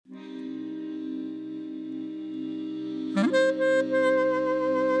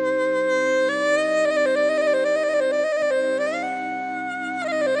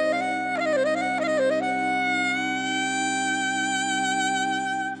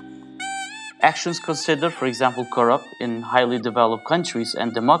Actions considered, for example, corrupt in highly developed countries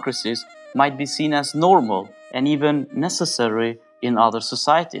and democracies might be seen as normal and even necessary in other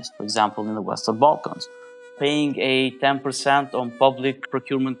societies, for example, in the Western Balkans. Paying a 10% on public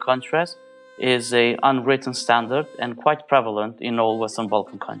procurement contracts is an unwritten standard and quite prevalent in all Western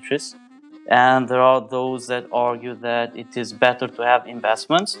Balkan countries. And there are those that argue that it is better to have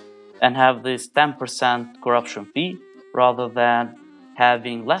investments and have this 10% corruption fee rather than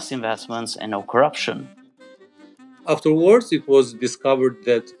having less investments and no corruption. Afterwards, it was discovered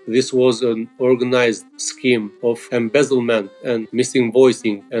that this was an organized scheme of embezzlement and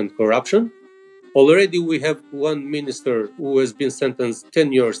misinvoicing and corruption. Already we have one minister who has been sentenced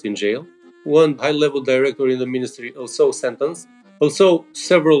 10 years in jail. One high-level director in the ministry also sentenced. Also,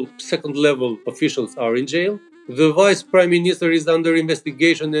 several second-level officials are in jail. The vice prime minister is under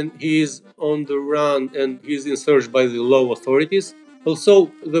investigation and he is on the run and he is in search by the law authorities.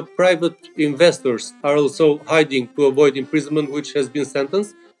 Also, the private investors are also hiding to avoid imprisonment, which has been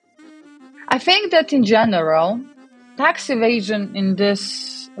sentenced. I think that in general, tax evasion in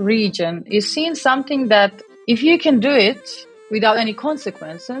this region is seen something that if you can do it without any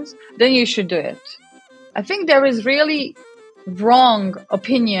consequences, then you should do it. I think there is really wrong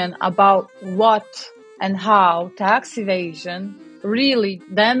opinion about what and how tax evasion really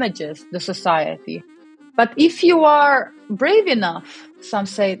damages the society. But if you are brave enough, some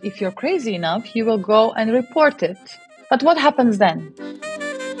say if you're crazy enough, you will go and report it. But what happens then?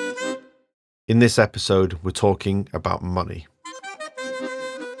 In this episode, we're talking about money.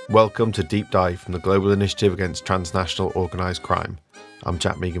 Welcome to Deep Dive from the Global Initiative Against Transnational Organised Crime. I'm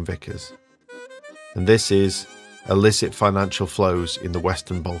Jack Megan-Vickers. And this is Illicit Financial Flows in the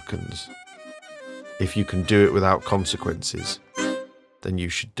Western Balkans. If you can do it without consequences, then you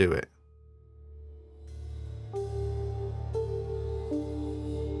should do it.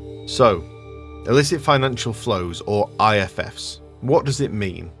 So, illicit financial flows, or IFFs, what does it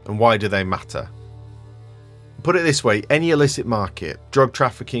mean and why do they matter? Put it this way, any illicit market, drug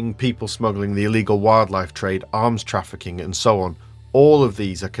trafficking, people smuggling, the illegal wildlife trade, arms trafficking and so on, all of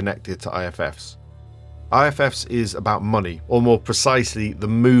these are connected to IFFs. IFFs is about money, or more precisely, the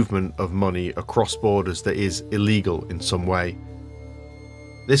movement of money across borders that is illegal in some way.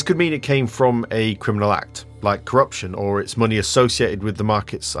 This could mean it came from a criminal act, like corruption, or it's money associated with the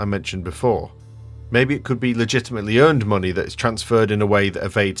markets I mentioned before. Maybe it could be legitimately earned money that is transferred in a way that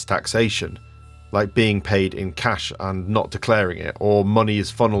evades taxation, like being paid in cash and not declaring it, or money is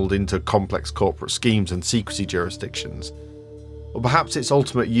funneled into complex corporate schemes and secrecy jurisdictions. Or perhaps its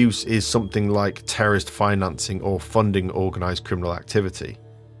ultimate use is something like terrorist financing or funding organised criminal activity.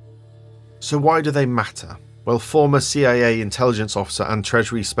 So why do they matter? Well, former CIA intelligence officer and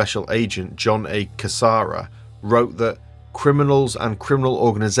Treasury Special Agent John A. Cassara wrote that criminals and criminal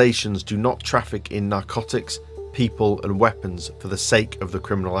organisations do not traffic in narcotics, people and weapons for the sake of the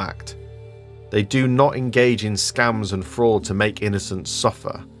criminal act. They do not engage in scams and fraud to make innocents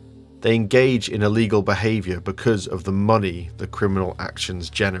suffer. They engage in illegal behaviour because of the money the criminal actions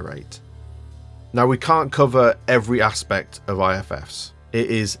generate. Now, we can't cover every aspect of IFFs.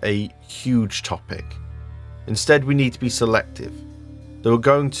 It is a huge topic. Instead, we need to be selective. They were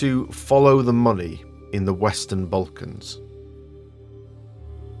going to follow the money in the Western Balkans.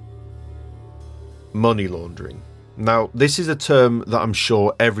 Money laundering. Now, this is a term that I'm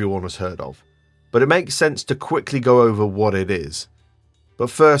sure everyone has heard of, but it makes sense to quickly go over what it is. But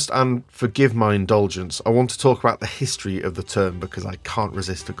first, and forgive my indulgence, I want to talk about the history of the term because I can't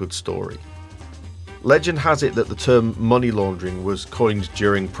resist a good story. Legend has it that the term money laundering was coined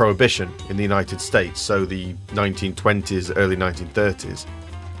during Prohibition in the United States, so the 1920s, early 1930s.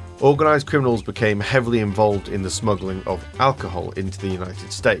 Organised criminals became heavily involved in the smuggling of alcohol into the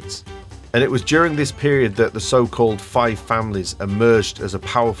United States. And it was during this period that the so-called Five Families emerged as a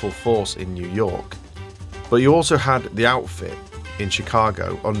powerful force in New York. But you also had the Outfit in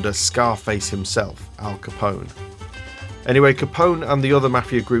Chicago under Scarface himself, Al Capone. Anyway, Capone and the other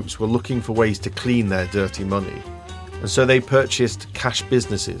mafia groups were looking for ways to clean their dirty money, and so they purchased cash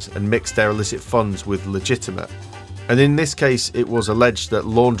businesses and mixed their illicit funds with legitimate. And in this case, it was alleged that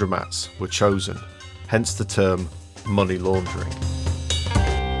laundromats were chosen, hence the term money laundering.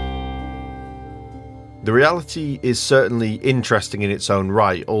 The reality is certainly interesting in its own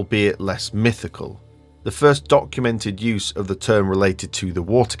right, albeit less mythical. The first documented use of the term related to the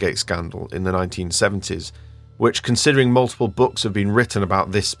Watergate scandal in the 1970s, which, considering multiple books have been written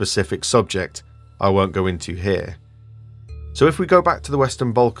about this specific subject, I won't go into here. So if we go back to the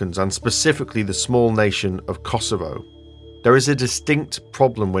Western Balkans, and specifically the small nation of Kosovo, there is a distinct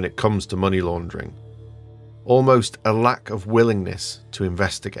problem when it comes to money laundering. Almost a lack of willingness to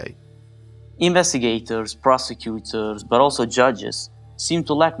investigate. Investigators, prosecutors, but also judges seem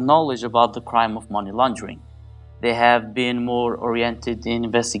to lack knowledge about the crime of money laundering. They have been more oriented in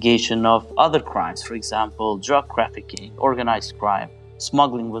investigation of other crimes, for example, drug trafficking, organized crime,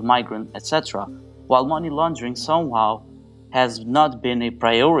 smuggling with migrants, etc., while money laundering somehow has not been a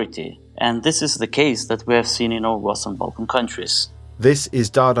priority. And this is the case that we have seen in all Western Balkan countries. This is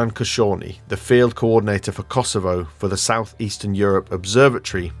Dardan Koshorny, the field coordinator for Kosovo for the Southeastern Europe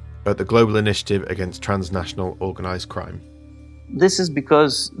Observatory at the Global Initiative Against Transnational Organised Crime. This is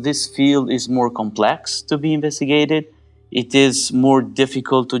because this field is more complex to be investigated. It is more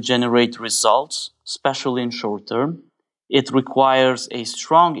difficult to generate results, especially in short term. It requires a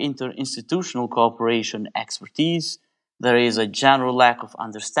strong interinstitutional cooperation expertise. There is a general lack of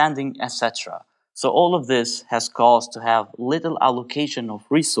understanding, etc. So all of this has caused to have little allocation of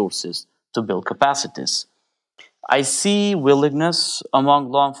resources to build capacities. I see willingness among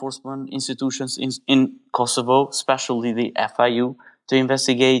law enforcement institutions in Kosovo, especially the FIU, to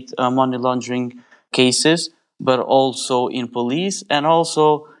investigate money laundering cases, but also in police and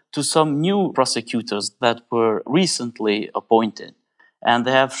also to some new prosecutors that were recently appointed. And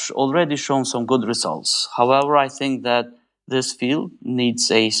they have already shown some good results. However, I think that this field needs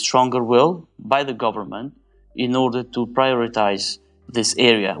a stronger will by the government in order to prioritize this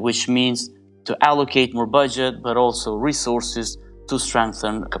area, which means to allocate more budget, but also resources to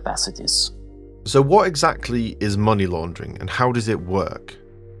strengthen capacities. So what exactly is money laundering and how does it work?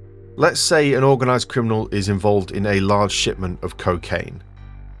 Let's say an organised criminal is involved in a large shipment of cocaine.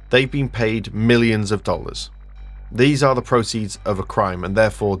 They've been paid millions of dollars. These are the proceeds of a crime and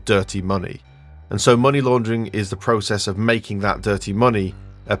therefore dirty money. And so money laundering is the process of making that dirty money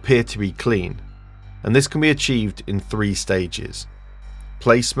appear to be clean. And this can be achieved in 3 stages: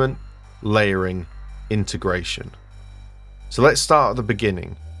 placement, layering, integration. So let's start at the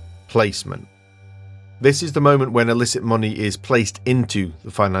beginning: placement. This is the moment when illicit money is placed into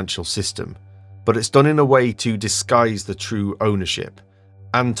the financial system, but it's done in a way to disguise the true ownership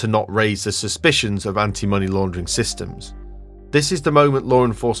and to not raise the suspicions of anti-money laundering systems. This is the moment law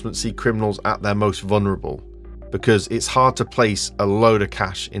enforcement see criminals at their most vulnerable, because it's hard to place a load of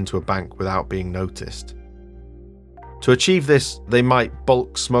cash into a bank without being noticed. To achieve this, they might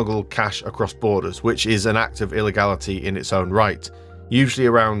bulk smuggle cash across borders, which is an act of illegality in its own right, usually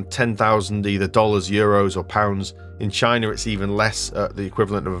around 10,000 either dollars, euros or pounds. In China it's even less, the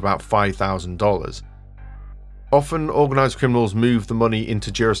equivalent of about $5,000. Often organised criminals move the money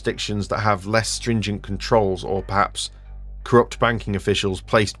into jurisdictions that have less stringent controls, or perhaps corrupt banking officials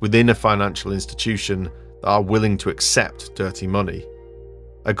placed within a financial institution that are willing to accept dirty money.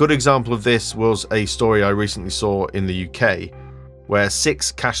 A good example of this was a story I recently saw in the UK, where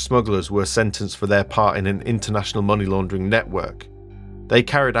 6 cash smugglers were sentenced for their part in an international money laundering network. They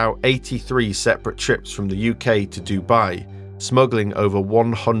carried out 83 separate trips from the UK to Dubai, smuggling over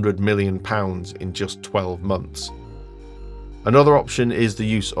 £100 million in just 12 months. Another option is the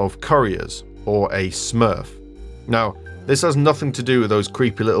use of couriers, or a smurf. Now, this has nothing to do with those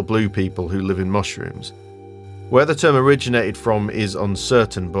creepy little blue people who live in mushrooms. Where the term originated from is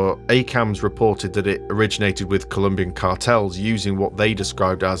uncertain, but ACAMS reported that it originated with Colombian cartels using what they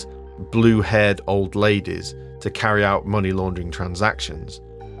described as blue-haired old ladies to carry out money laundering transactions.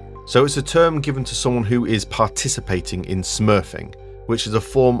 So it's a term given to someone who is participating in smurfing, which is a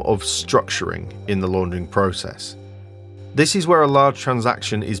form of structuring in the laundering process. This is where a large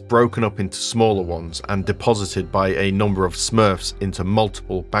transaction is broken up into smaller ones and deposited by a number of smurfs into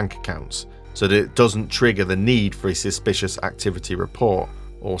multiple bank accounts, so that it doesn't trigger the need for a suspicious activity report,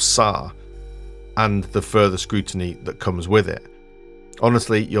 or SAR, and the further scrutiny that comes with it.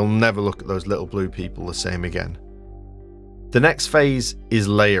 Honestly, you'll never look at those little blue people the same again. The next phase is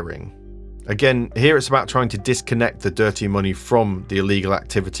layering. Again, here it's about trying to disconnect the dirty money from the illegal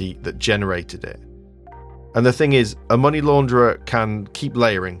activity that generated it. And the thing is, a money launderer can keep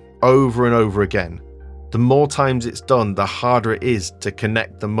layering over and over again. The more times it's done, the harder it is to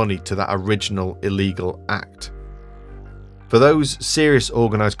connect the money to that original illegal act. For those serious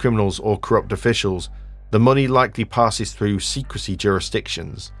organised criminals or corrupt officials, the money likely passes through secrecy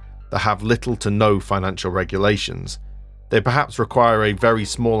jurisdictions that have little to no financial regulations. They perhaps require a very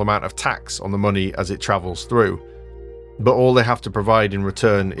small amount of tax on the money as it travels through, but all they have to provide in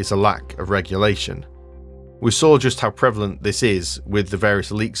return is a lack of regulation. We saw just how prevalent this is with the various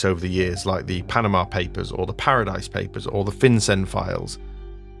leaks over the years, like the Panama Papers or the Paradise Papers or the FinCEN files.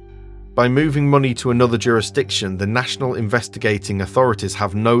 By moving money to another jurisdiction, the national investigating authorities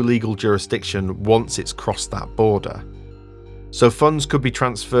have no legal jurisdiction once it's crossed that border. So funds could be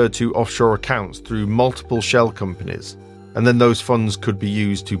transferred to offshore accounts through multiple shell companies, and then those funds could be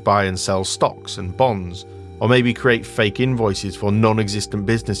used to buy and sell stocks and bonds, or maybe create fake invoices for non-existent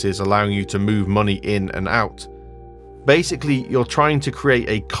businesses allowing you to move money in and out. Basically, you're trying to create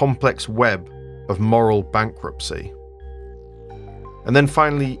a complex web of moral bankruptcy. And then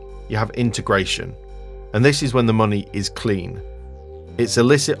finally, you have integration, and this is when the money is clean. Its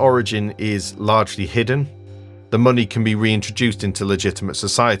illicit origin is largely hidden. The money can be reintroduced into legitimate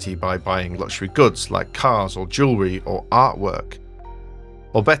society by buying luxury goods like cars or jewellery or artwork.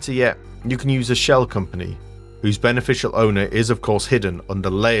 Or better yet, you can use a shell company, whose beneficial owner is of course hidden under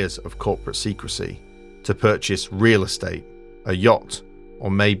layers of corporate secrecy, to purchase real estate, a yacht,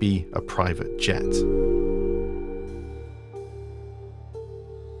 or maybe a private jet.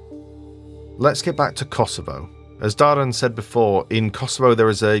 Let's get back to Kosovo. As Dardan said before, in Kosovo there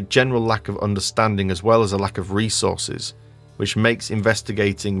is a general lack of understanding as well as a lack of resources, which makes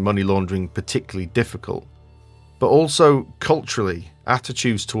investigating money laundering particularly difficult. But also, culturally,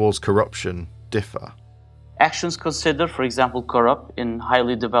 attitudes towards corruption differ. Actions considered, for example, corrupt in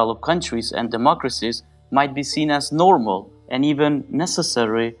highly developed countries and democracies might be seen as normal and even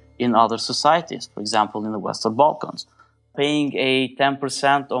necessary in other societies, for example, in the Western Balkans. Paying a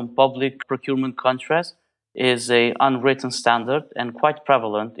 10% on public procurement contracts is an unwritten standard and quite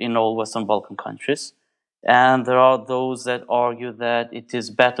prevalent in all Western Balkan countries. And there are those that argue that it is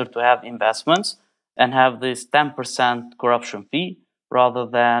better to have investments and have this 10% corruption fee rather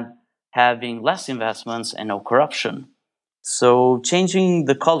than having less investments and no corruption. So changing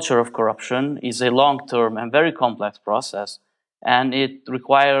the culture of corruption is a long-term and very complex process, and it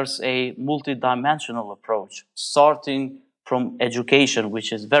requires a multidimensional approach, starting from education,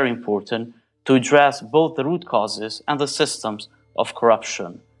 which is very important, to address both the root causes and the systems of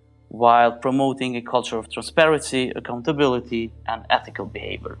corruption, while promoting a culture of transparency, accountability, and ethical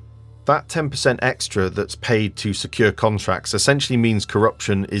behavior. That 10% extra that's paid to secure contracts essentially means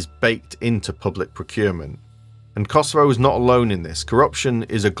corruption is baked into public procurement. And Kosovo is not alone in this. Corruption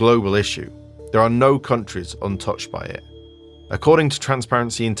is a global issue. There are no countries untouched by it. According to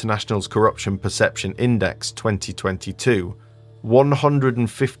Transparency International's Corruption Perception Index 2022,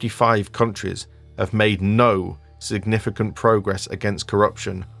 155 countries have made no significant progress against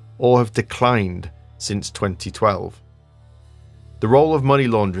corruption or have declined since 2012. The role of money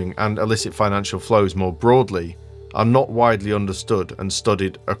laundering and illicit financial flows more broadly are not widely understood and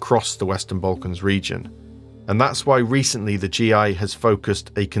studied across the Western Balkans region. And that's why recently the GI has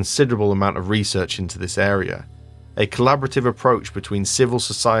focused a considerable amount of research into this area. A collaborative approach between civil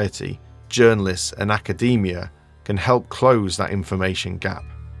society, journalists and academia can help close that information gap.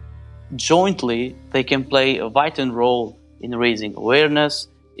 Jointly, they can play a vital role in raising awareness,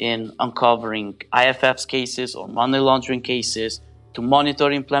 in uncovering IFF's cases or money laundering cases, to monitor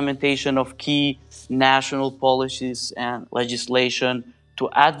implementation of key national policies and legislation, to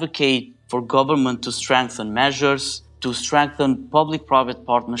advocate for government to strengthen measures, to strengthen public-private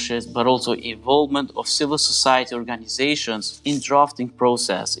partnerships, but also involvement of civil society organizations in drafting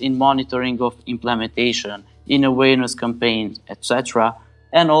process, in monitoring of implementation, in awareness campaigns, etc.,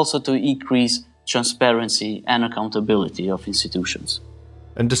 and also to increase transparency and accountability of institutions.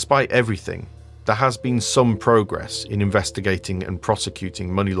 And despite everything, there has been some progress in investigating and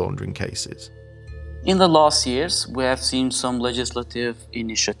prosecuting money laundering cases. In the last years, we have seen some legislative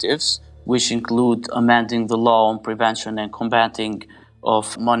initiatives, which include amending the law on prevention and combating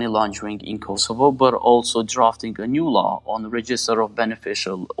of money laundering in Kosovo, but also drafting a new law on the register of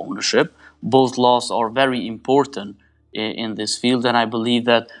beneficial ownership. Both laws are very important in this field, and I believe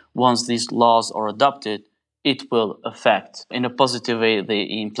that once these laws are adopted, it will affect in a positive way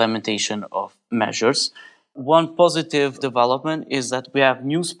the implementation of measures. One positive development is that we have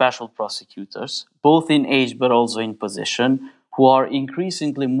new special prosecutors, both in age but also in position, who are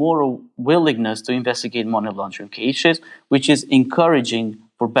increasingly more willingness to investigate money laundering cases, which is encouraging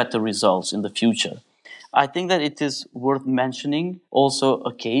for better results in the future. I think that it is worth mentioning also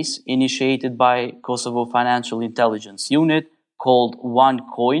a case initiated by Kosovo Financial Intelligence Unit called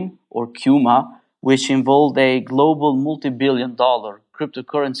OneCoin or Kuma, which involved a global multi-billion-dollar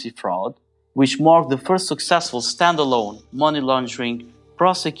cryptocurrency fraud, which marked the first successful standalone money laundering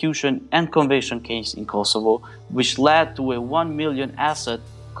prosecution and conviction case in Kosovo, which led to a 1 million asset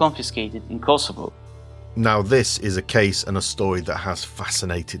confiscated in Kosovo. Now this is a case and a story that has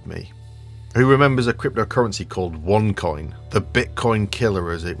fascinated me. Who remembers a cryptocurrency called OneCoin, the Bitcoin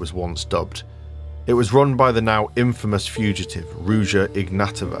killer as it was once dubbed? It was run by the now infamous fugitive Ruja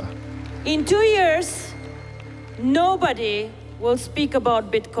Ignatova. In 2 years, nobody will speak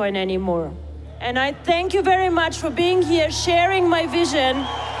about Bitcoin anymore. And I thank you very much for being here, sharing my vision,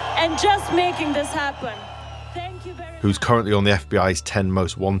 and just making this happen. Thank you very much. Who's currently on the FBI's 10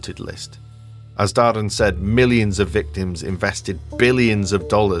 most wanted list. As Darden said, millions of victims invested billions of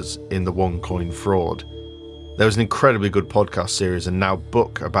dollars in the OneCoin fraud. There was an incredibly good podcast series and now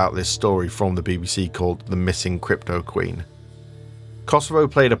book about this story from the BBC called The Missing Crypto Queen. Kosovo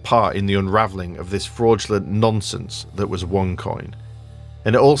played a part in the unravelling of this fraudulent nonsense that was OneCoin.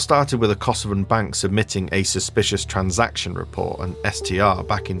 And it all started with a Kosovan bank submitting a suspicious transaction report, an STR,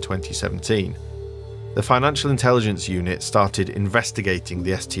 back in 2017. The Financial Intelligence Unit started investigating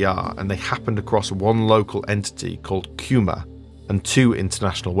the STR and they happened across one local entity called Kuma and 2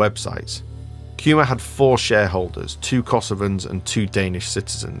 international websites. Kuma had 4 shareholders, 2 Kosovans and 2 Danish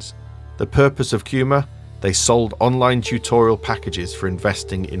citizens. The purpose of Kuma? They sold online tutorial packages for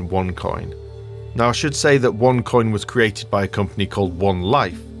investing in OneCoin. Now I should say that OneCoin was created by a company called One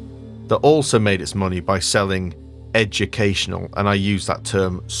Life that also made its money by selling educational, and I use that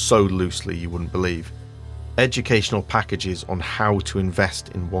term so loosely you wouldn't believe, educational packages on how to invest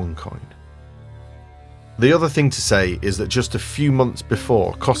in OneCoin. The other thing to say is that just a few months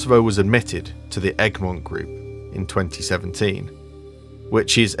before, Kosovo was admitted to the Egmont Group in 2017,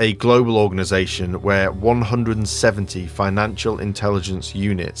 which is a global organisation where 170 financial intelligence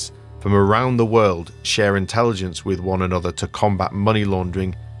units from around the world share intelligence with one another to combat money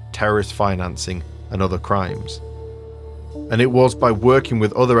laundering, terrorist financing and other crimes. And it was by working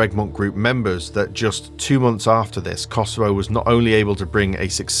with other Egmont Group members that just 2 months after this, Kosovo was not only able to bring a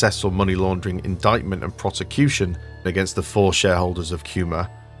successful money laundering indictment and prosecution against the 4 shareholders of Kuma,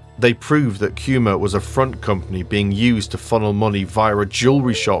 they proved that Kuma was a front company being used to funnel money via a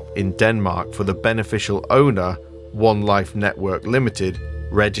jewellery shop in Denmark for the beneficial owner, One Life Network Limited,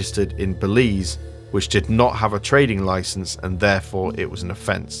 registered in Belize, which did not have a trading licence and therefore it was an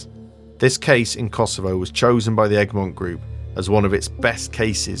offence. This case in Kosovo was chosen by the Egmont Group as one of its best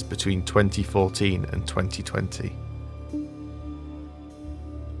cases between 2014 and 2020.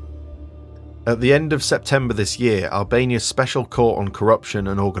 At the end of September this year, Albania's Special Court on Corruption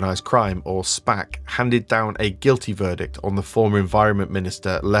and Organised Crime, or SPAC, handed down a guilty verdict on the former Environment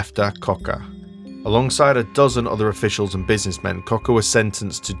Minister Lefter Koka. Alongside a dozen other officials and businessmen, Koka was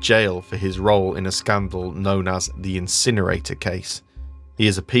sentenced to jail for his role in a scandal known as the incinerator case. He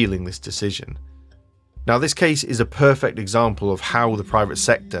is appealing this decision. Now, this case is a perfect example of how the private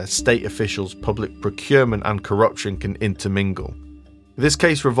sector, state officials, public procurement and corruption can intermingle. This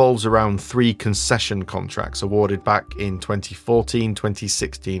case revolves around 3 concession contracts awarded back in 2014,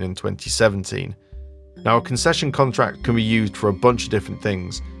 2016 and 2017. Now, a concession contract can be used for a bunch of different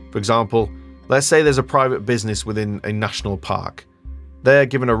things. For example, let's say there's a private business within a national park. They're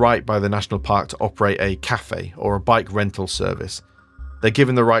given a right by the national park to operate a cafe or a bike rental service. They're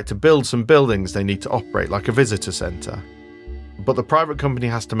given the right to build some buildings they need to operate, like a visitor centre. But the private company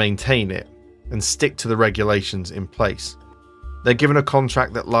has to maintain it and stick to the regulations in place. They're given a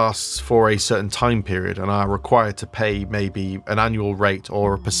contract that lasts for a certain time period and are required to pay maybe an annual rate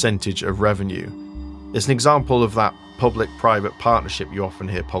or a percentage of revenue. It's an example of that public-private partnership you often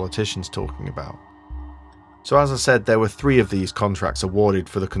hear politicians talking about. So as I said, there were 3 of these contracts awarded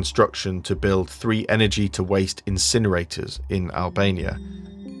for the construction to build 3 energy-to-waste incinerators in Albania.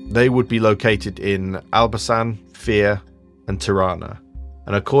 They would be located in Elbasan, Fier and Tirana.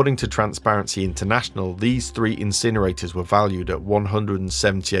 And according to Transparency International, these 3 incinerators were valued at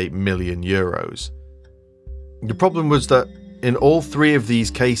 178 million euros. The problem was that in all 3 of these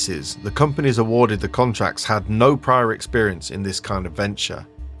cases, the companies awarded the contracts had no prior experience in this kind of venture.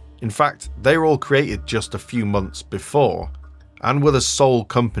 In fact, they were all created just a few months before and were the sole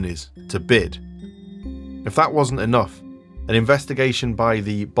companies to bid. If that wasn't enough, an investigation by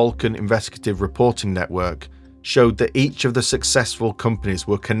the Balkan Investigative Reporting Network showed that each of the successful companies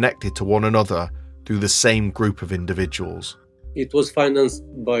were connected to one another through the same group of individuals. It was financed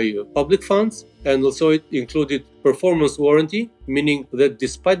by public funds, and also it included performance warranty, meaning that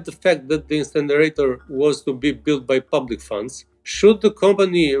despite the fact that the incinerator was to be built by public funds, should the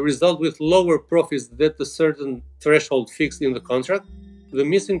company result with lower profits than a certain threshold fixed in the contract, the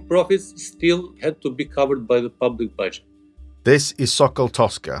missing profits still had to be covered by the public budget. This is Sokol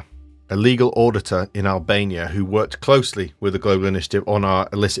Toska, a legal auditor in Albania who worked closely with the Global Initiative on our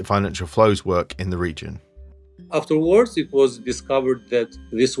illicit financial flows work in the region. Afterwards, it was discovered that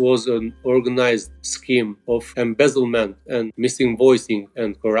this was an organized scheme of embezzlement and misinvoicing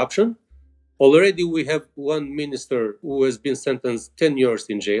and corruption. Already we have one minister who has been sentenced 10 years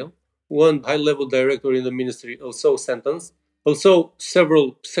in jail, one high-level director in the ministry also sentenced, Also,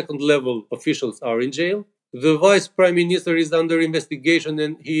 several second-level officials are in jail. The vice prime minister is under investigation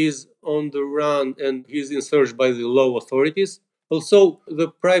and he is on the run and he is in search by the law authorities. Also, the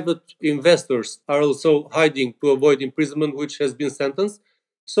private investors are also hiding to avoid imprisonment, which has been sentenced.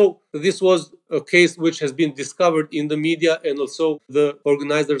 So this was a case which has been discovered in the media, and also the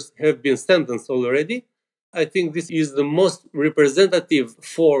organizers have been sentenced already. I think this is the most representative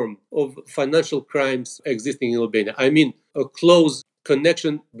form of financial crimes existing in Albania. I mean, a close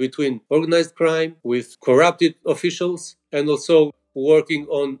connection between organized crime with corrupted officials and also working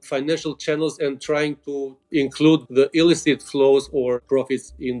on financial channels and trying to include the illicit flows or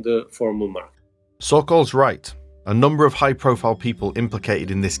profits in the formal market. Sokol's right. A number of high-profile people implicated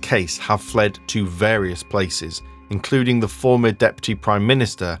in this case have fled to various places, including the former Deputy Prime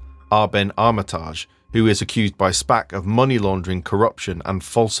Minister, Arben Armitage, who is accused by SPAC of money laundering, corruption and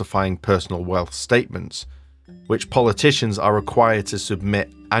falsifying personal wealth statements, which politicians are required to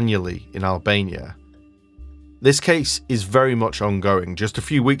submit annually in Albania. This case is very much ongoing. Just a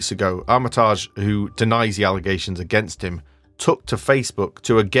few weeks ago, Armitage, who denies the allegations against him, took to Facebook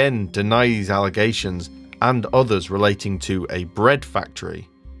to again deny these allegations and others relating to a bread factory.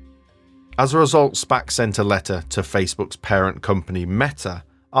 As a result, SPAC sent a letter to Facebook's parent company Meta,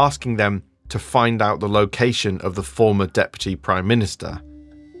 asking them to find out the location of the former Deputy Prime Minister.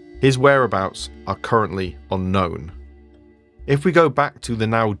 His whereabouts are currently unknown. If we go back to the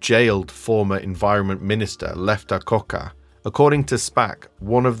now jailed former Environment Minister Lefta Koka, according to SPAC,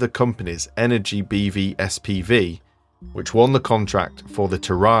 one of the companies, Energy BV SPV, which won the contract for the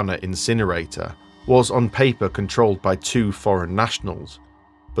Tirana incinerator, was on paper controlled by two foreign nationals,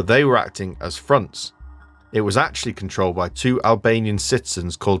 but they were acting as fronts. It was actually controlled by two Albanian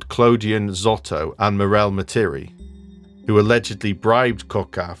citizens called Clodion Zotto and Mirel Matiri, who allegedly bribed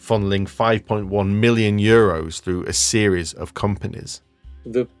Koka, funneling 5.1 million euros through a series of companies.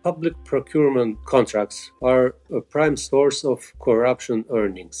 The public procurement contracts are a prime source of corruption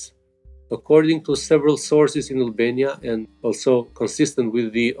earnings. According to several sources in Albania and also consistent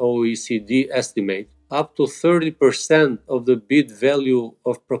with the OECD estimate, up to 30% of the bid value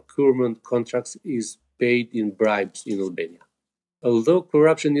of procurement contracts is paid in bribes in Albania. Although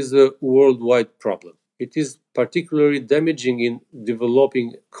corruption is a worldwide problem, it is particularly damaging in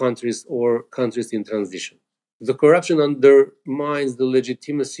developing countries or countries in transition. The corruption undermines the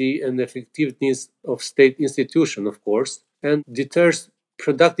legitimacy and effectiveness of state institutions, of course, and deters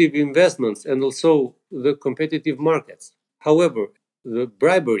productive investments and also the competitive markets. However, the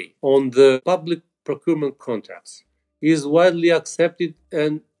bribery on the public procurement contracts is widely accepted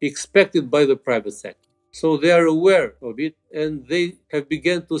and expected by the private sector. So they are aware of it and they have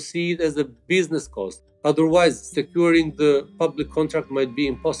begun to see it as a business cost. Otherwise, securing the public contract might be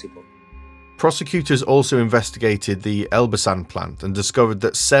impossible. Prosecutors also investigated the Elbasan plant and discovered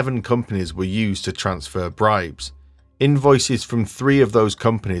that 7 companies were used to transfer bribes. Invoices from 3 of those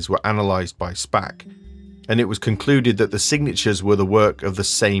companies were analysed by SPAC, and it was concluded that the signatures were the work of the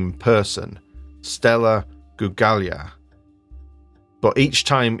same person, Stella Gugalia. But each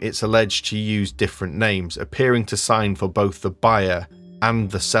time it's alleged to use different names, appearing to sign for both the buyer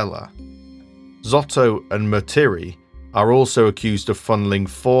and the seller. Zotto and Matiri are also accused of funneling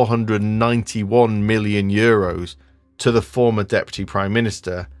 491 million euros to the former Deputy Prime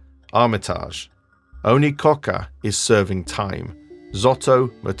Minister, Armitage. Only Koka is serving time.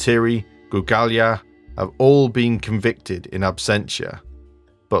 Zotto, Matiri, Gugalia have all been convicted in absentia,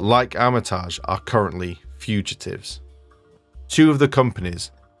 but like Armitage are currently fugitives. 2 of the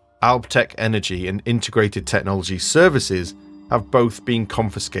companies, Albtech Energy and Integrated Technology Services, have both been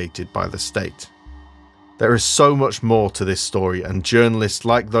confiscated by the state. There is so much more to this story, and journalists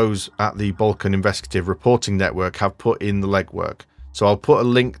like those at the Balkan Investigative Reporting Network have put in the legwork, so I'll put a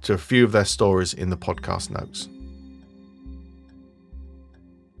link to a few of their stories in the podcast notes.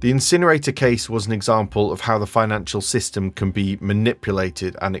 The incinerator case was an example of how the financial system can be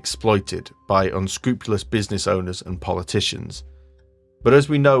manipulated and exploited by unscrupulous business owners and politicians. But as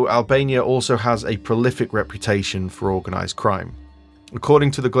we know, Albania also has a prolific reputation for organised crime.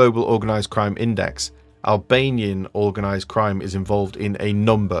 According to the Global Organised Crime Index, Albanian organised crime is involved in a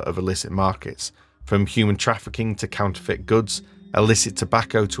number of illicit markets, from human trafficking to counterfeit goods, illicit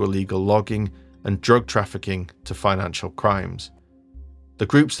tobacco to illegal logging, and drug trafficking to financial crimes. The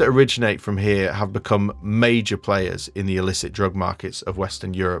groups that originate from here have become major players in the illicit drug markets of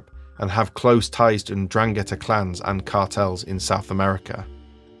Western Europe and have close ties to Ndrangheta clans and cartels in South America.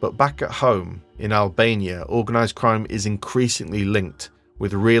 But back at home, in Albania, organised crime is increasingly linked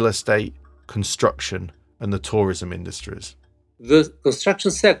with real estate, construction, and the tourism industries. The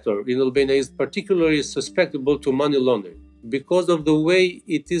construction sector in Albania is particularly susceptible to money laundering. because of the way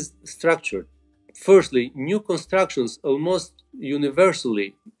it is structured. Firstly, new constructions almost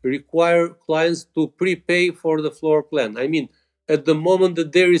universally require clients to prepay for the floor plan. I mean, at the moment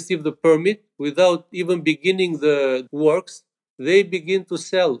that they receive the permit, without even beginning the works, they begin to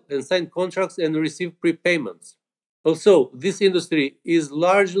sell and sign contracts and receive prepayments. Also, this industry is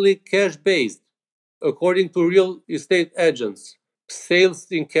largely cash-based. According to real estate agents, sales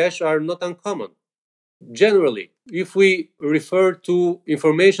in cash are not uncommon. Generally, if we refer to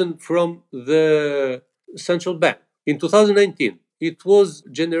information from the central bank, in 2019, it was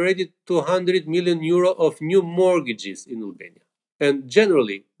generated 200 million euro of new mortgages in Albania. And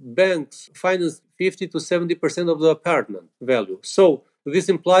generally, banks finance 50 to 70% of the apartment value. So this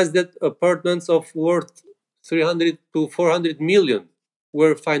implies that apartments of worth 300 to 400 million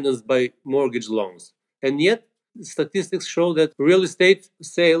were financed by mortgage loans. And yet, statistics show that real estate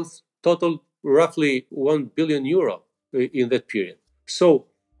sales totaled roughly 1 billion euro in that period. So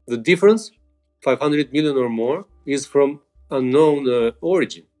the difference, 500 million or more, is from unknown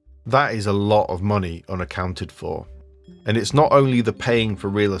origin. That is a lot of money unaccounted for. And it's not only the paying for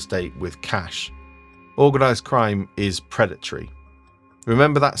real estate with cash. Organised crime is predatory.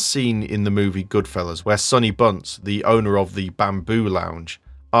 Remember that scene in the movie Goodfellas where Sonny Bunce, the owner of the Bamboo Lounge,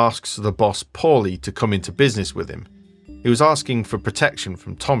 asks the boss Paulie to come into business with him? He was asking for protection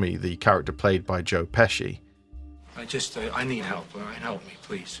from Tommy, the character played by Joe Pesci. I need help. All right, help me,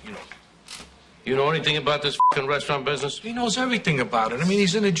 please. You know anything about this fucking restaurant business? He knows everything about it. I mean,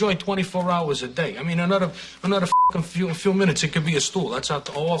 he's in the joint 24 hours a day. I mean, another fucking few minutes, it could be a stool. That's how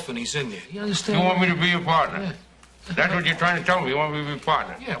often he's in there. You understand? You want me to be your partner? Yeah. That's what you're trying to tell me. You want me to be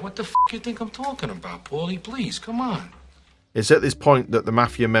partner? Yeah, what the you think I'm talking about, Paulie? Please, come on. It's at this point that the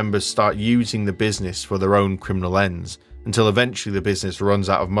mafia members start using the business for their own criminal ends, until eventually the business runs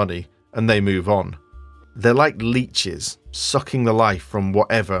out of money and they move on. They're like leeches, sucking the life from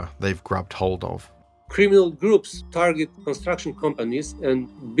whatever they've grabbed hold of. Criminal groups target construction companies and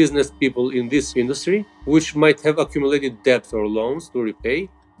business people in this industry, which might have accumulated debts or loans to repay,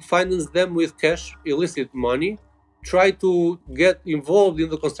 finance them with cash, illicit money, try to get involved in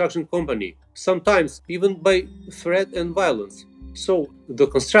the construction company, sometimes even by threat and violence. So the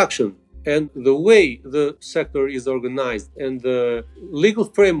construction and the way the sector is organized and the legal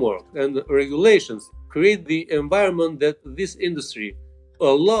framework and regulations create the environment that this industry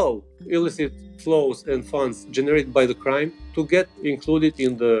allow illicit flows and funds generated by the crime to get included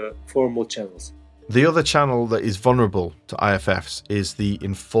in the formal channels. The other channel that is vulnerable to IFFs is the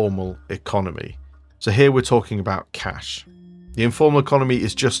informal economy. So here we're talking about cash. The informal economy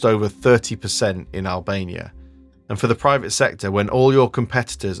is just over 30% in Albania. And for the private sector, when all your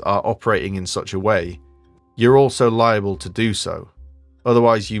competitors are operating in such a way, you're also liable to do so.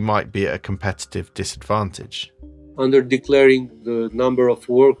 Otherwise, you might be at a competitive disadvantage. Under declaring the number of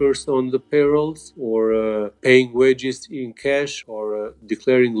workers on the payrolls, or paying wages in cash, or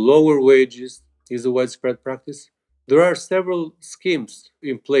declaring lower wages is a widespread practice. There are several schemes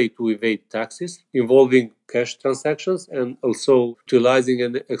in play to evade taxes involving cash transactions and also utilizing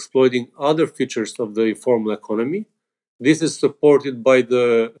and exploiting other features of the informal economy. This is supported by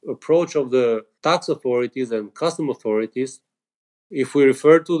the approach of the tax authorities and custom authorities. If we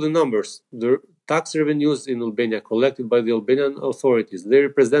refer to the numbers, the tax revenues in Albania collected by the Albanian authorities, they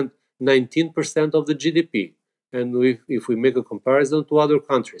represent 19% of the GDP. And if we make a comparison to other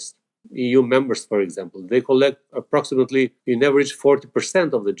countries, EU members, for example, they collect approximately, in average,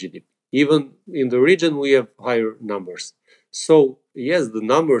 40% of the GDP. Even in the region, we have higher numbers. So, yes, the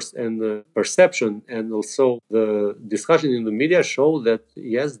numbers and the perception and also the discussion in the media show that,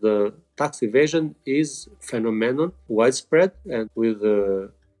 yes, the tax evasion is phenomenon, widespread, and with a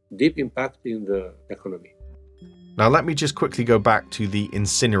deep impact in the economy. Now, let me just quickly go back to the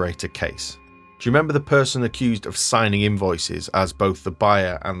incinerator case. Do you remember the person accused of signing invoices as both the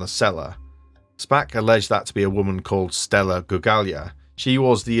buyer and the seller? SPAC alleged that to be a woman called Stella Gugalia. She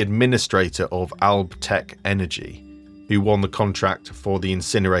was the administrator of Albtech Energy, who won the contract for the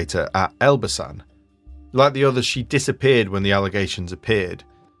incinerator at Elbasan. Like the others, she disappeared when the allegations appeared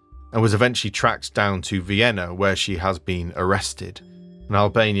and was eventually tracked down to Vienna, where she has been arrested, and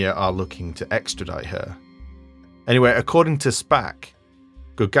Albania are looking to extradite her. Anyway, according to SPAC,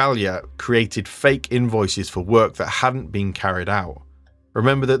 Gugalia created fake invoices for work that hadn't been carried out.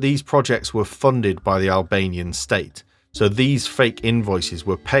 Remember that these projects were funded by the Albanian state, so these fake invoices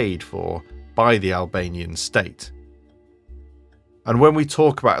were paid for by the Albanian state. And when we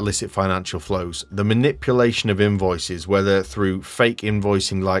talk about illicit financial flows, the manipulation of invoices, whether through fake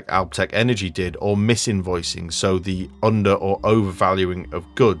invoicing like Albtech Energy did, or misinvoicing, so the under or overvaluing of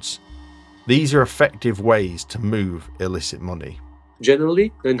goods, These are effective ways to move illicit money.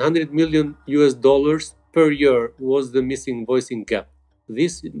 Generally, $900 million per year was the missing invoicing gap.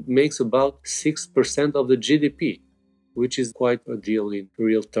 This makes about 6% of the GDP, which is quite a deal in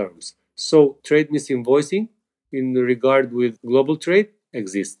real terms. So trade misinvoicing in regard with global trade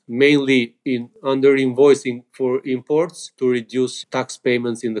exists, mainly in under-invoicing for imports to reduce tax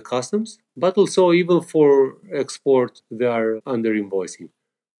payments in the customs, but also even for export they are under-invoicing.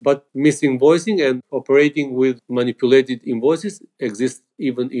 But misinvoicing and operating with manipulated invoices exist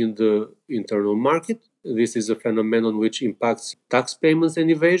even in the internal market. This is a phenomenon which impacts tax payments and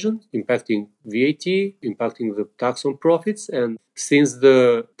evasion, impacting VAT, impacting the tax on profits. And since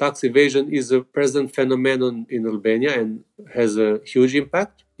the tax evasion is a present phenomenon in Albania and has a huge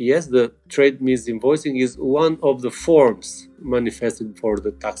impact, yes, the trade misinvoicing is one of the forms manifested for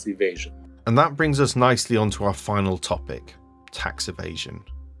the tax evasion. And that brings us nicely onto our final topic, tax evasion.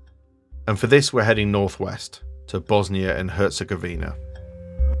 And for this, we're heading northwest to Bosnia and Herzegovina.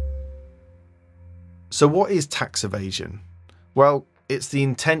 So what is tax evasion? Well, it's the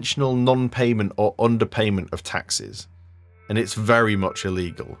intentional non-payment or underpayment of taxes, and it's very much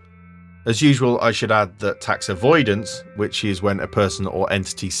illegal. As usual, I should add that tax avoidance, which is when a person or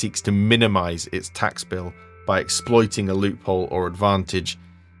entity seeks to minimise its tax bill by exploiting a loophole or advantage,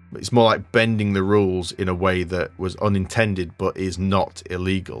 it's more like bending the rules in a way that was unintended but is not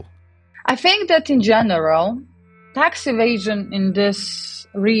illegal. I think that in general, tax evasion in this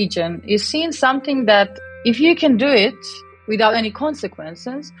region is seen something that if you can do it without any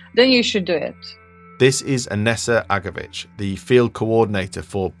consequences, then you should do it. This is Anessa Agovic, the field coordinator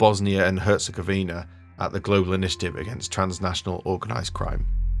for Bosnia and Herzegovina at the Global Initiative Against Transnational Organised Crime.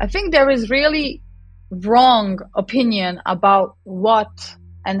 I think there is really wrong opinion about what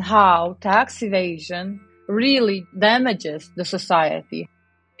and how tax evasion really damages the society.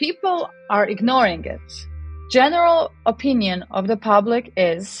 People are ignoring it. General opinion of the public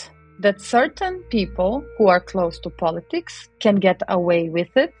is that certain people who are close to politics can get away with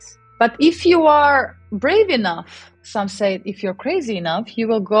it. But if you are brave enough, some say if you're crazy enough, you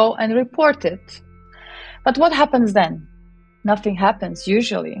will go and report it. But what happens then? Nothing happens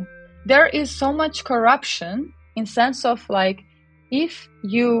usually. There is so much corruption in sense of like, if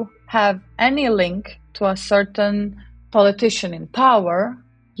you have any link to a certain politician in power,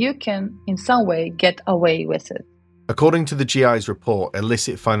 you can in some way get away with it. According to the GI's report,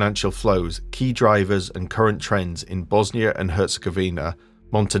 Illicit Financial Flows, Key Drivers and Current Trends in Bosnia and Herzegovina,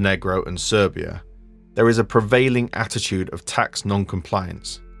 Montenegro and Serbia, there is a prevailing attitude of tax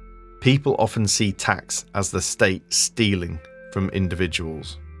non-compliance. People often see tax as the state stealing from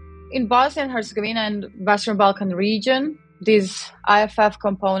individuals. In Bosnia and Herzegovina and Western Balkan region, these IFF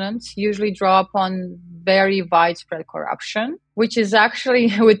components usually draw upon very widespread corruption, which is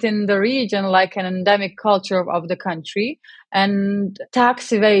actually within the region like an endemic culture of the country. And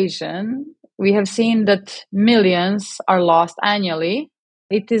tax evasion, we have seen that millions are lost annually.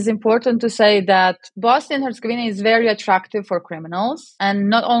 It is important to say that Bosnia and Herzegovina is very attractive for criminals, and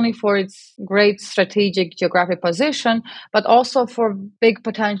not only for its great strategic geographic position, but also for big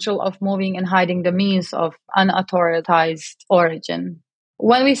potential of moving and hiding the means of unauthorized origin.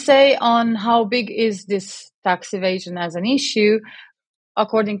 When we say on how big is this tax evasion as an issue,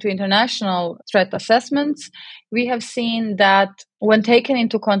 according to international threat assessments, we have seen that when taken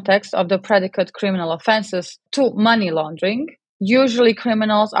into context of the predicate criminal offenses to money laundering, usually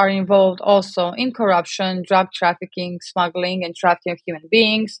criminals are involved also in corruption, drug trafficking, smuggling and trafficking of human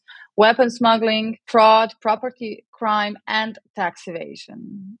beings, weapon smuggling, fraud, property crime, and tax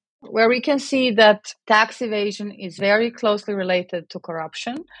evasion, where we can see that tax evasion is very closely related to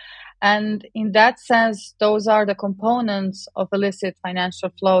corruption. And in that sense, those are the components of illicit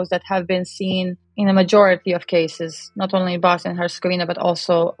financial flows that have been seen in a majority of cases, not only in Bosnia and Herzegovina, but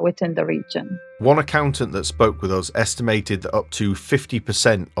also within the region. One accountant that spoke with us estimated that up to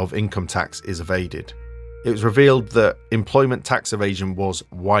 50% of income tax is evaded. It was revealed that employment tax evasion was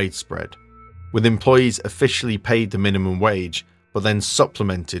widespread, with employees officially paid the minimum wage, but then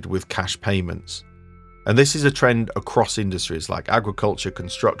supplemented with cash payments. And this is a trend across industries like agriculture,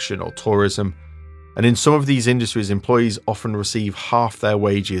 construction, or tourism. And in some of these industries, employees often receive half their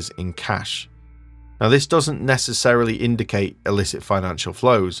wages in cash. Now, this doesn't necessarily indicate illicit financial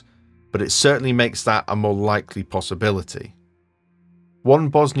flows, but it certainly makes that a more likely possibility. One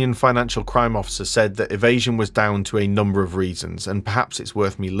Bosnian financial crime officer said that evasion was down to a number of reasons, and perhaps it's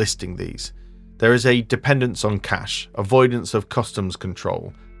worth me listing these. There is a dependence on cash, avoidance of customs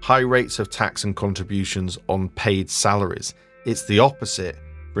control, high rates of tax and contributions on paid salaries. It's the opposite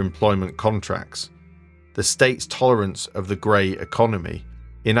for employment contracts. The state's tolerance of the grey economy,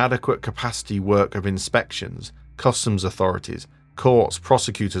 inadequate capacity work of inspections, customs authorities, courts,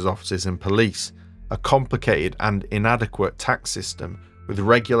 prosecutors' offices and police, a complicated and inadequate tax system with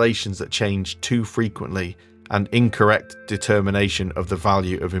regulations that change too frequently and incorrect determination of the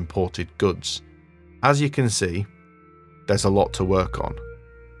value of imported goods. As you can see, there's a lot to work on.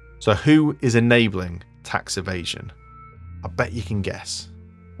 So who is enabling tax evasion? I bet you can guess.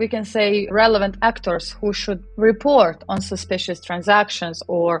 We can say relevant actors who should report on suspicious transactions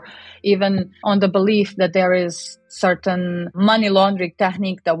or even on the belief that there is certain money laundering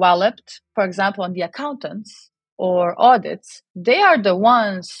technique developed, for example, on the accountants or audits. They are the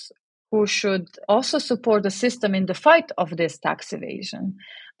ones who should also support the system in the fight of this tax evasion.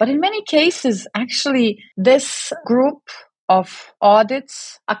 But in many cases, actually, this group of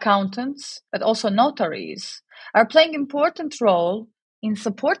audits, accountants, but also notaries are playing an important role in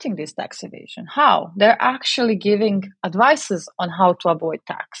supporting this tax evasion. How? They're actually giving advices on how to avoid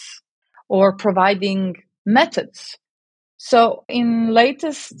tax or providing methods. So in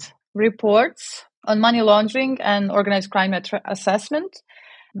latest reports on money laundering and organized crime assessment,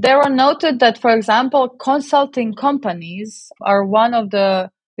 there are noted that, for example, consulting companies are one of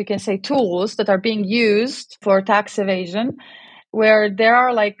the, we can say, tools that are being used for tax evasion, where there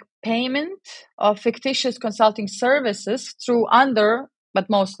are like payment of fictitious consulting services through under, but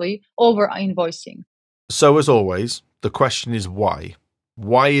mostly over invoicing. So as always, the question is why?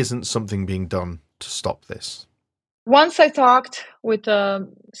 Why isn't something being done to stop this? Once I talked with a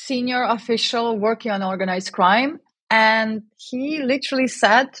senior official working on organized crime, and he literally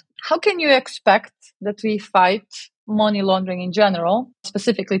said, how can you expect that we fight money laundering in general,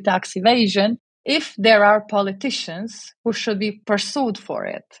 specifically tax evasion, if there are politicians who should be pursued for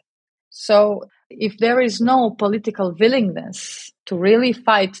it? So if there is no political willingness to really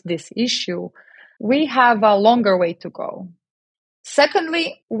fight this issue, we have a longer way to go.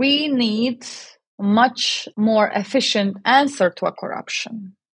 Secondly, we need a much more efficient answer to a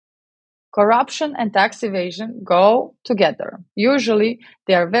corruption. Corruption and tax evasion go together. Usually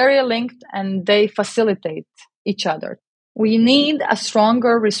they are very linked and they facilitate each other. We need a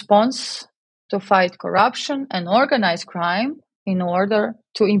stronger response to fight corruption and organized crime in order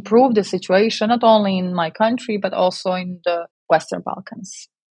to improve the situation, not only in my country, but also in the Western Balkans.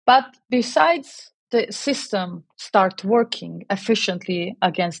 But besides the system start working efficiently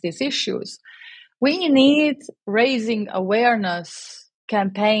against these issues, we need raising awareness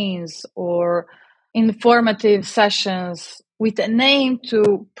campaigns or informative sessions with an aim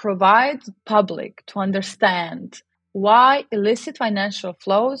to provide public to understand why illicit financial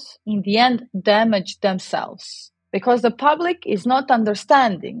flows in the end damage themselves. Because the public is not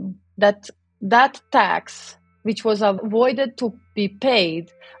understanding that that tax, which was avoided to be paid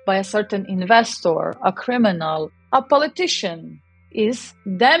by a certain investor, a criminal, a politician, is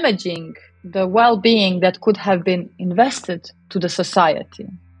damaging the well-being that could have been invested to the society.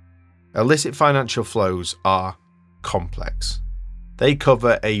 Illicit financial flows are complex. They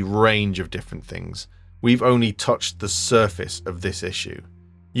cover a range of different things. We've only touched the surface of this issue.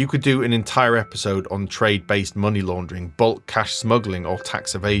 You could do an entire episode on trade-based money laundering, bulk cash smuggling, or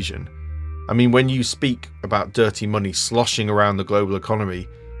tax evasion. I mean, when you speak about dirty money sloshing around the global economy,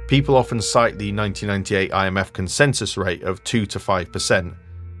 people often cite the 1998 IMF consensus rate of 2 to 5%.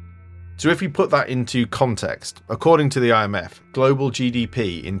 So if you put that into context, according to the IMF, global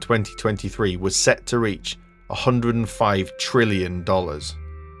GDP in 2023 was set to reach $105 trillion.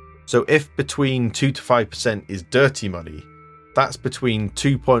 So if between 2 to 5% is dirty money, that's between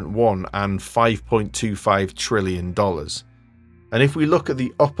 2.1 and $5.25 trillion. And if we look at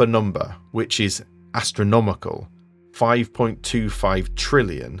the upper number, which is astronomical, 5.25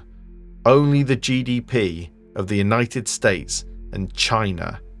 trillion, only the GDP of the United States and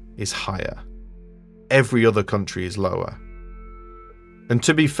China is higher. Every other country is lower. And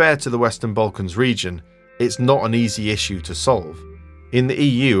to be fair to the Western Balkans region, it's not an easy issue to solve. In the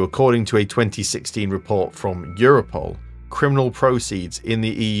EU, according to a 2016 report from Europol, criminal proceeds in the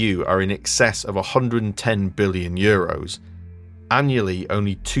EU are in excess of 110 billion euros. Annually,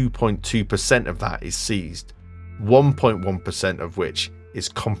 only 2.2% of that is seized, 1.1% of which is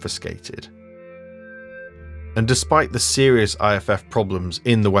confiscated. And despite the serious IFF problems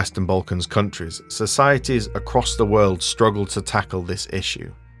in the Western Balkans countries, societies across the world struggle to tackle this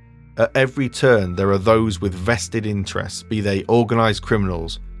issue. At every turn, there are those with vested interests, be they organised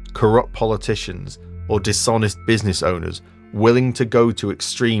criminals, corrupt politicians, or dishonest business owners, willing to go to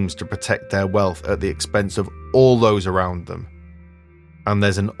extremes to protect their wealth at the expense of all those around them. And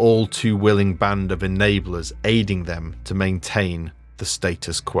there's an all too willing band of enablers aiding them to maintain the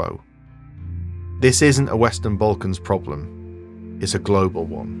status quo. This isn't a Western Balkans problem. is a global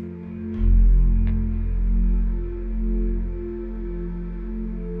one.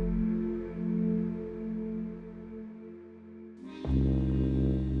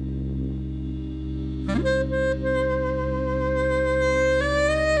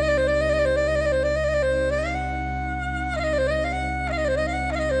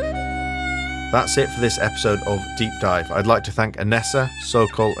 That's it for this episode of Deep Dive. I'd like to thank Anessa,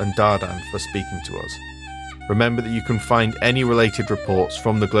 Sokol and Dardan for speaking to us. Remember that you can find any related reports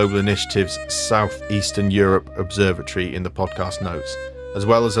from the Global Initiative's Southeastern Europe Observatory in the podcast notes, as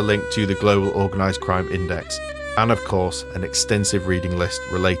well as a link to the Global Organised Crime Index, and of course an extensive reading list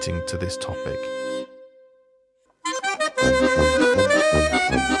relating to this topic.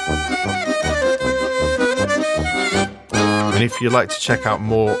 And if you'd like to check out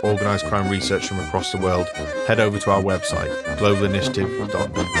more organised crime research from across the world, head over to our website,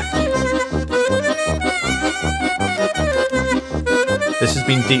 globalinitiative.net. This has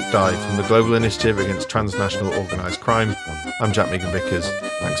been Deep Dive from the Global Initiative Against Transnational Organised Crime. I'm Jack Megan-Vickers.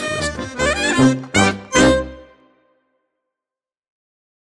 Thanks for listening.